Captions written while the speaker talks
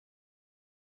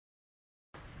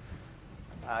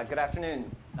Good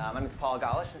afternoon. My name is Paul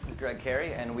Gollash. This is Greg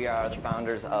Carey, and we are the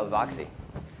founders of Voxy.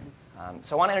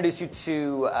 So I want to introduce you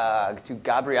to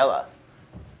Gabriella,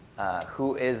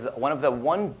 who is one of the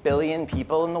 1 billion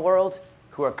people in the world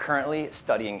who are currently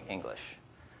studying English.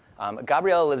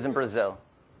 Gabriella lives in Brazil.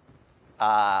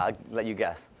 I'll let you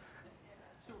guess.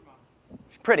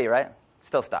 She's pretty, right?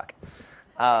 Still stuck.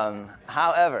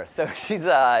 However, so she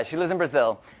lives in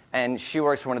Brazil, and she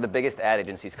works for one of the biggest ad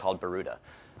agencies called Baruda.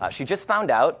 She just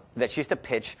found out that she has to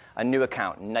pitch a new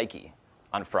account, Nike,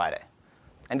 on Friday.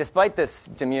 And despite this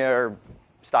demure,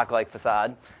 stock-like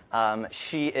facade,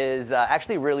 she is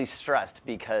actually really stressed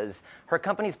because her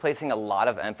company is placing a lot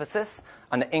of emphasis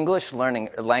on the English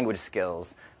language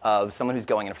skills of someone who's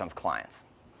going in front of clients.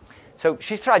 So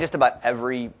she's tried just about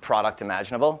every product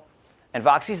imaginable, and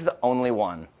Voxy is the only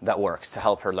one that works to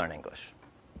help her learn English.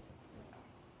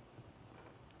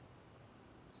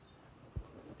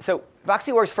 So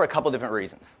Voxy works for a couple different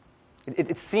reasons. It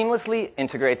seamlessly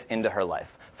integrates into her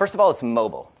life. First of all, it's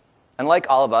mobile. And like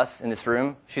all of us in this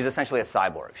room, she's essentially a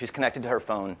cyborg. She's connected to her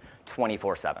phone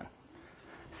 24/7.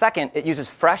 Second, it uses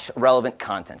fresh, relevant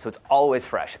content, so it's always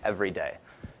fresh every day.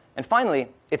 And finally,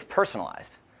 it's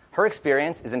personalized. Her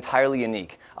experience is entirely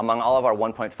unique among all of our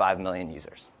 1.5 million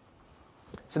users.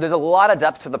 So there's a lot of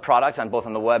depth to the product on both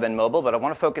on the web and mobile, but I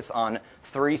want to focus on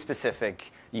 3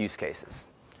 specific use cases.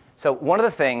 So one of the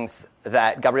things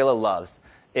that Gabriella loves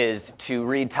is to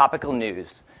read topical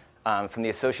news from the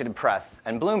Associated Press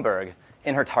and Bloomberg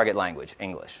in her target language,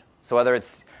 English. So whether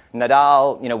it's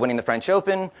Nadal, winning the French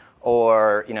Open,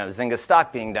 or Zynga's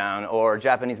stock being down, or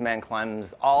Japanese man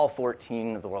climbs all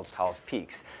 14 of the world's tallest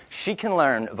peaks, she can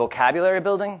learn vocabulary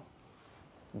building,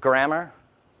 grammar,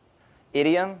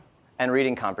 idiom, and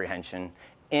reading comprehension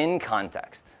in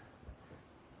context.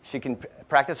 She can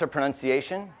practice her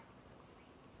pronunciation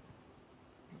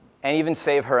and even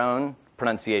save her own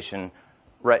pronunciation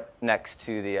right next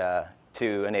to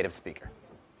to a native speaker.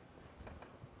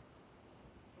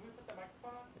 Can we put the microphone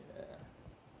on? Yeah.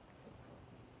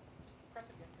 Just press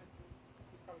it again.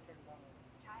 He's probably turned it on.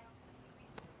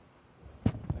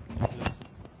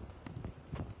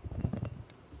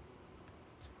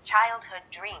 Childhood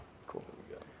dream. Cool.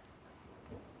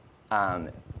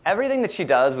 Everything that she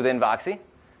does within Voxy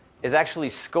is actually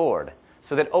scored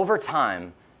so that over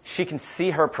time, she can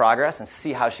see her progress and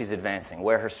see how she's advancing,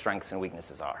 where her strengths and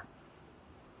weaknesses are.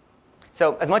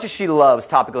 So as much as she loves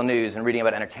topical news and reading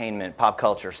about entertainment, pop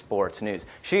culture, sports, news,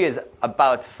 she is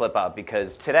about to flip out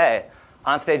because today,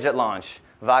 on stage at launch,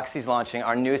 Voxy's launching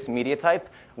our newest media type,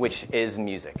 which is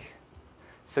music.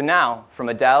 So now, from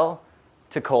Adele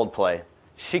to Coldplay,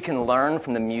 she can learn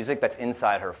from the music that's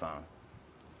inside her phone.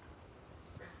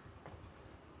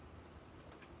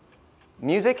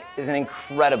 Music is an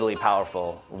incredibly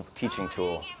powerful teaching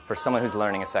tool for someone who's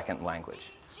learning a second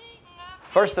language.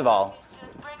 First of all,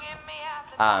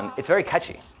 it's very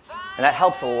catchy, and that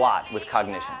helps a lot with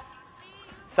cognition.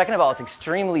 Second of all, it's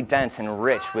extremely dense and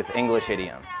rich with English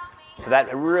idiom, so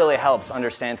that really helps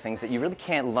understand things that you really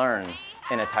can't learn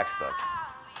in a textbook.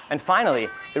 And finally,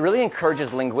 it really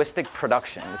encourages linguistic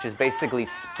production, which is basically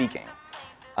speaking.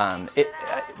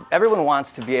 Everyone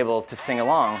wants to be able to sing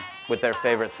along with their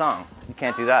favorite song. You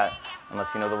can't do that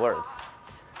unless you know the words.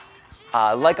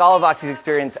 Like all of Voxy's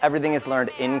experience, everything is learned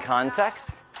in context.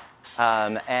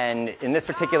 And in this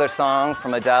particular song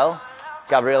from Adele,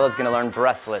 Gabriella is going to learn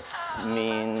breathless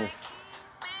means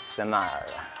semar.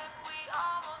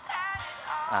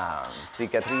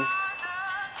 Cicatriz,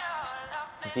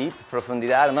 deep,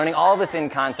 profundidad, and learning all of this in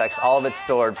context, all of it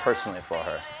stored personally for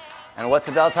her. And what's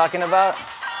Adele talking about?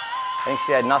 I think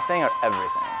she had nothing or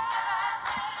everything.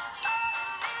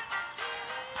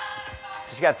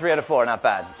 So she got 3 out of 4, not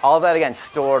bad. All of that, again,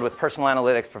 stored with personal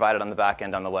analytics provided on the back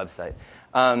end on the website.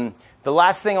 The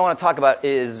last thing I want to talk about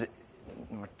is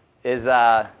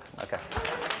the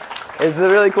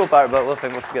really cool part, but we'll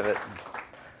skip it.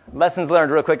 Lessons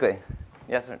learned real quickly.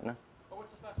 Yes or no? Oh, what's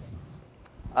this last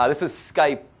one? This was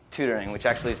Skype tutoring, which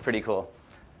actually is pretty cool.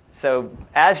 So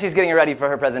as she's getting ready for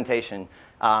her presentation,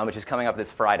 which is coming up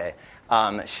this Friday,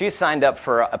 she's signed up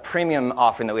for a premium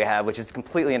offering that we have, which is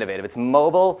completely innovative. It's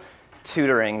mobile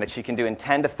tutoring that she can do in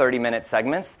 10 to 30-minute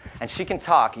segments, and she can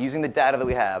talk using the data that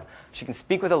we have. She can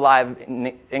speak with a live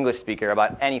English speaker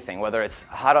about anything, whether it's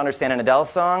how to understand an Adele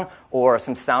song or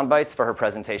some sound bites for her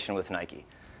presentation with Nike.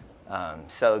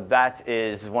 So that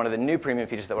is one of the new premium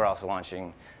features that we're also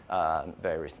launching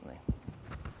very recently.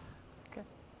 Okay.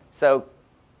 So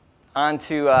on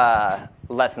to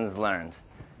lessons learned.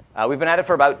 We've been at it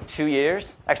for about 2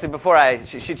 years. Actually, before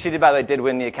she by the way, did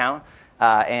win the account,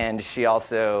 and she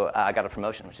also got a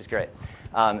promotion, which is great.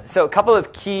 So a couple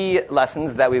of key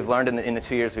lessons that we've learned in the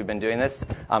 2 years we've been doing this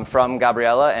from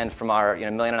Gabriella and from our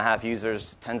 1.5 million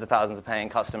users, tens of thousands of paying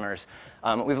customers.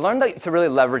 We've learned that to really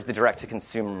leverage the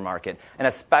direct-to-consumer market, and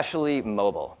especially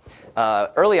mobile.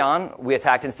 Early on, we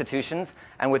attacked institutions,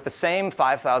 and with the same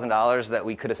 $5,000 that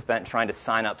we could have spent trying to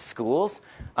sign up schools,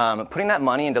 putting that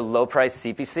money into low-price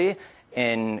CPC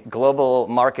in global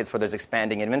markets where there's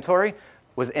expanding inventory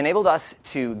was enabled us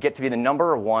to get to be the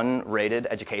 #1 rated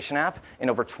education app in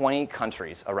over 20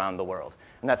 countries around the world.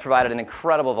 And that provided an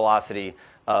incredible velocity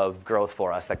of growth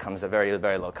for us that comes at very,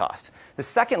 very low cost. The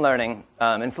second learning,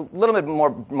 and it's a little bit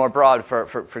more broad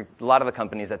for a lot of the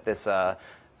companies at this arena,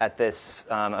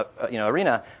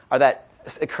 are that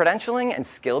credentialing and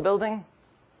skill building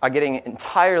are getting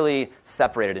entirely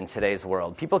separated in today's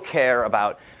world. People care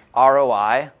about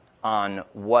ROI on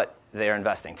what they're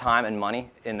investing, time and money,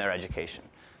 in their education.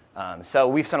 So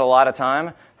we've spent a lot of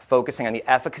time focusing on the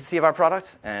efficacy of our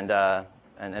product, and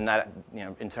that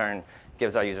in turn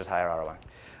gives our users higher ROI.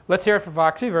 Let's hear it for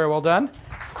Voxy. Very well done.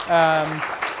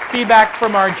 Feedback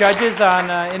from our judges on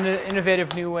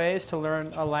innovative new ways to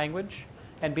learn a language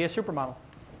and be a supermodel.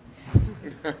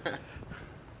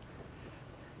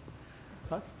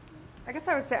 I guess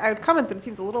I would comment that it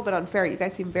seems a little bit unfair. You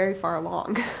guys seem very far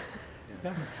along.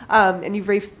 Yeah. And you've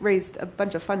raised a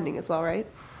bunch of funding as well, right?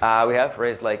 We have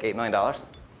raised like $8 million.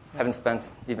 Haven't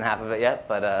spent even half of it yet,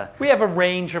 but we have a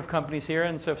range of companies here,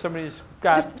 and so if somebody's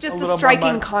got just a a little striking more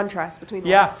money, contrast between the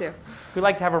yeah, last two. we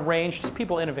like to have a range, just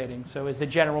people innovating. So is the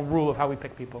general rule of how we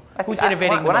pick people. Who's I,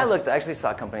 innovating? when the I most? looked, I actually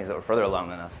saw companies that were further along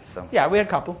than us. So Yeah, we had a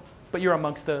couple, but you're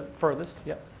amongst the furthest.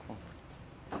 Yeah.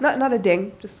 Not a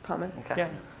ding, just a comment. okay. Yeah.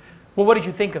 Well, what did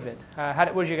you think of it?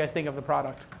 What did you guys think of the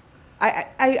product?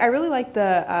 I really like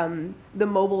the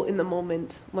mobile in the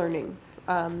moment learning.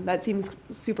 That seems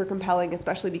super compelling,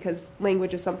 especially because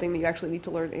language is something that you actually need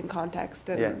to learn in context,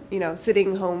 and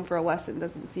sitting home for a lesson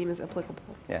doesn't seem as applicable.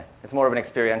 Yeah, it's more of an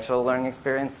experiential learning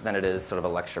experience than it is sort of a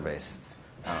lecture-based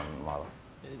model.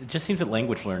 It just seems that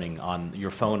language learning on your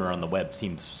phone or on the web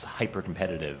seems hyper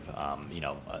competitive.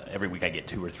 Every week I get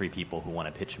 2 or 3 people who want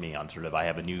to pitch me on sort of I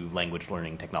have a new language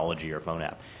learning technology or phone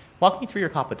app. Walk me through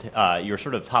your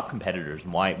sort of top competitors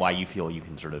and why you feel you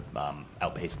can sort of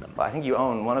outpace them. Well, I think you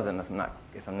own one of them,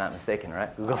 if I'm not mistaken,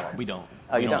 right? Google. We don't.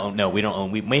 Oh, we you don't don't? own. No, we don't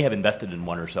own. We may have invested in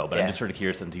one or so, but Yeah. I'm just sort of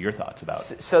curious into your thoughts about.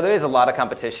 So there is a lot of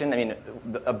competition. I mean,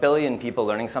 1 billion people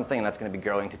learning something, and that's going to be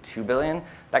growing to 2 billion.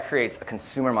 That creates a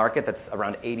consumer market that's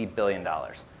around $80 billion.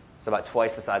 So about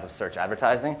twice the size of search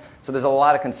advertising. So there's a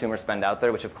lot of consumer spend out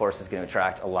there, which of course is going to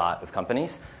attract a lot of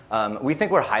companies. We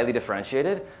think we're highly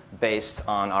differentiated based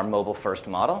on our mobile-first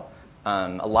model. A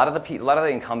lot of the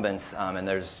incumbents, and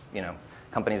there's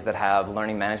companies that have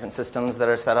learning management systems that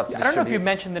are set up to I don't know if distribute. you've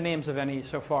mentioned the names of any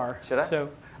so far. Should I? So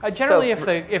generally,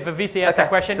 So- if a VC asks that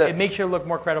question, it makes you look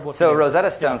more credible. So Rosetta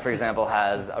Stone, for example,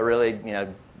 has a really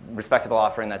respectable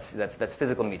offering that's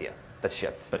physical media that's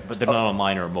shipped. But they're not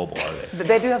online or mobile, are they?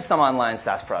 They do have some online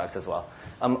SaaS products as well.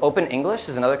 Open English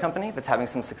is another company that's having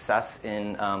some success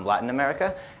in Latin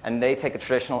America, and they take a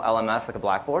traditional LMS like a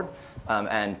Blackboard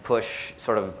and push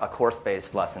sort of a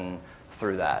course-based lesson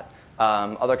through that.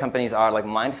 Other companies are like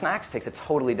MindSnacks, takes a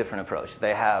totally different approach.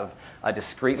 They have a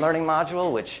discrete learning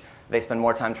module, which they spend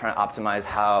more time trying to optimize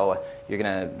how you're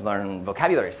going to learn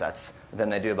vocabulary sets than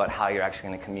they do about how you're actually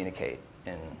going to communicate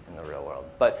in the real world.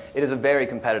 But it is a very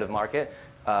competitive market,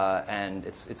 and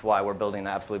it's why we're building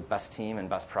the absolute best team and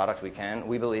best product we can.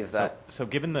 We believe that... So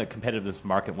given the competitiveness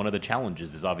market, one of the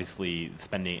challenges is obviously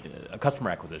spending a customer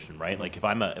acquisition, right? Like if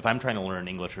I'm trying to learn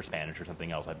English or Spanish or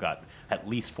something else, I've got at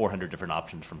least 400 different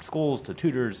options, from schools to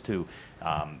tutors to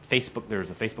Facebook. There's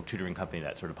a Facebook tutoring company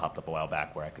that sort of popped up a while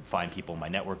back where I could find people in my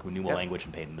network who knew a language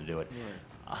and pay them to do it. Right.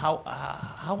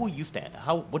 How will you stand?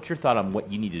 What's your thought on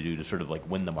what you need to do to sort of like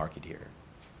win the market here?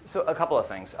 So a couple of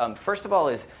things. First of all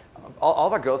is all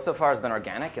of our growth so far has been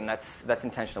organic, and that's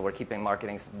intentional. We're keeping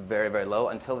marketing very, very low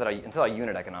until our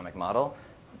unit economic model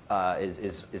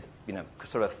is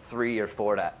sort of 3 or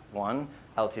 4 to 1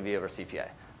 LTV over CPA.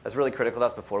 That's really critical to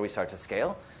us before we start to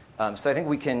scale. So I think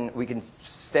we can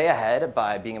stay ahead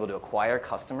by being able to acquire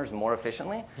customers more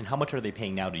efficiently. And how much are they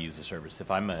paying now to use the service?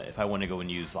 If I want to go and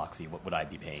use Voxy, what would I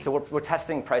be paying? So we're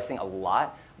testing pricing a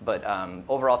lot, but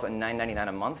overall it's about $9.99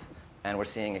 a month. And we're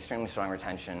seeing extremely strong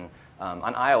retention.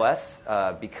 On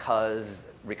iOS, because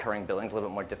recurring billing is a little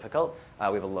bit more difficult,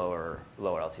 we have a lower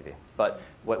LTV. But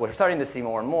what we're starting to see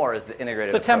more and more is the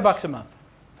integrated So $10 approach. a month.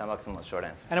 $10 a month, short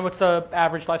answer. And what's the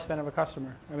average lifespan of a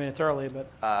customer? I mean, it's early,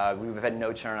 but... We've had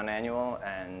no churn on annual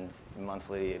and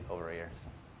monthly over a year.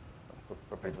 So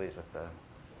we're pretty pleased with the...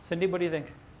 Cindy, what do you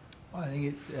think? Well, I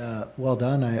think it's well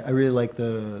done. I really like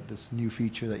this new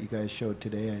feature that you guys showed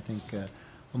today. I think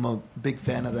I'm a big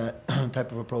fan of that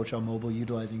type of approach on mobile,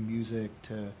 utilizing music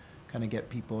to kind of get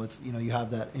people. It's you have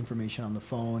that information on the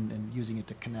phone and using it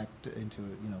to connect into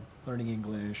learning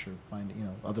English or finding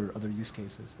other use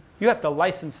cases. You have to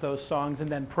license those songs and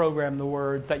then program the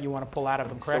words that you want to pull out of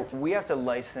them, correct? So we have to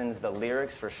license the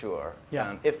lyrics for sure.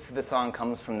 Yeah. If the song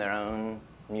comes from their own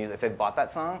music, if they bought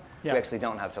that song, Yeah. we actually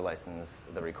don't have to license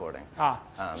the recording.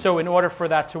 So in order for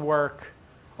that to work,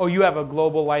 you have a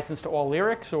global license to all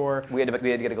lyrics, or? We had to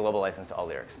get a global license to all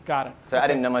lyrics. Got it. So Okay. I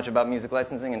didn't know much about music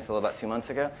licensing until about 2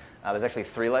 months ago. There's actually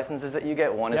 3 licenses that you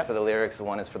get. One is Yep. for the lyrics,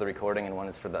 one is for the recording, and one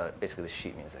is for basically the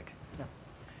sheet music.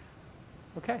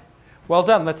 Okay. Well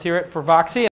done. Let's hear it for Voxy.